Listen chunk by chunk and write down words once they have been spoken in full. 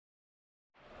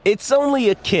It's only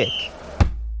a kick,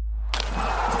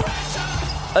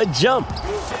 a jump,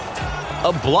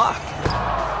 a block.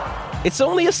 It's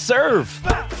only a serve.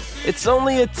 It's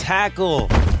only a tackle,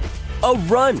 a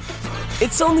run.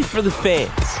 It's only for the fans.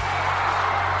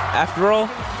 After all,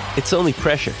 it's only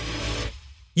pressure.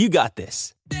 You got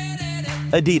this.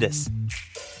 Adidas.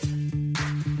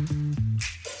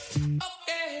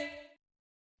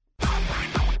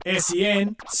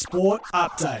 SEN Sport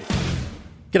Update.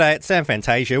 G'day, it's Sam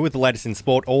Fantasia with the latest in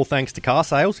sport, all thanks to car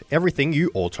sales, everything you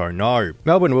auto know.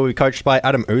 Melbourne will be coached by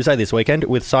Adam Uze this weekend,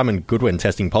 with Simon Goodwin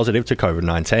testing positive to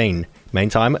COVID-19.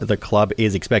 Meantime, the club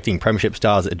is expecting Premiership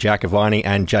stars Jack Viney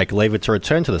and Jake Lever to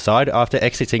return to the side after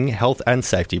exiting health and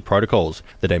safety protocols.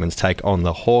 The Demons take on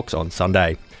the Hawks on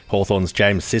Sunday. Hawthorn's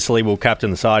James Sicily will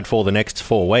captain the side for the next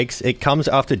 4 weeks. It comes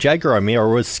after Jager O'Meara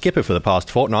was skipper for the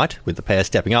past fortnight, with the pair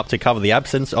stepping up to cover the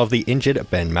absence of the injured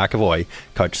Ben McAvoy.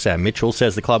 Coach Sam Mitchell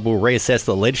says the club will reassess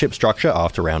the leadership structure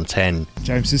after round 10.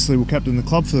 James Sicily will captain the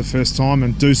club for the first time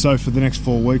and do so for the next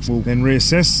 4 weeks. We'll then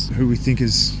reassess who we think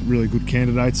is really good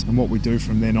candidates and what we do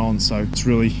from then on. So it's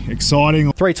really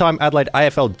exciting. Three-time Adelaide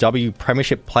AFLW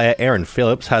Premiership player Aaron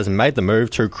Phillips has made the move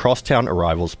to crosstown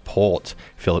rivals Port.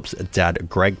 Phillips' dad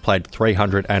Greg played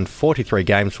 343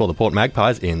 games for the Port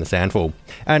Magpies in the Sandful.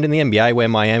 And in the NBA, where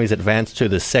Miami's advanced to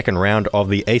the second round of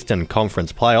the Eastern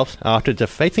Conference playoffs after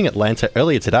defeating Atlanta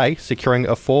earlier today, securing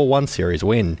a 4-1 series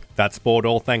win. That's sport,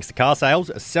 all thanks to car sales.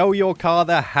 Sell your car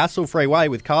the hassle-free way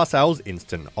with car sales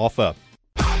instant offer.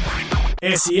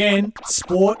 SEN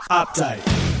Sport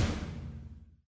Update.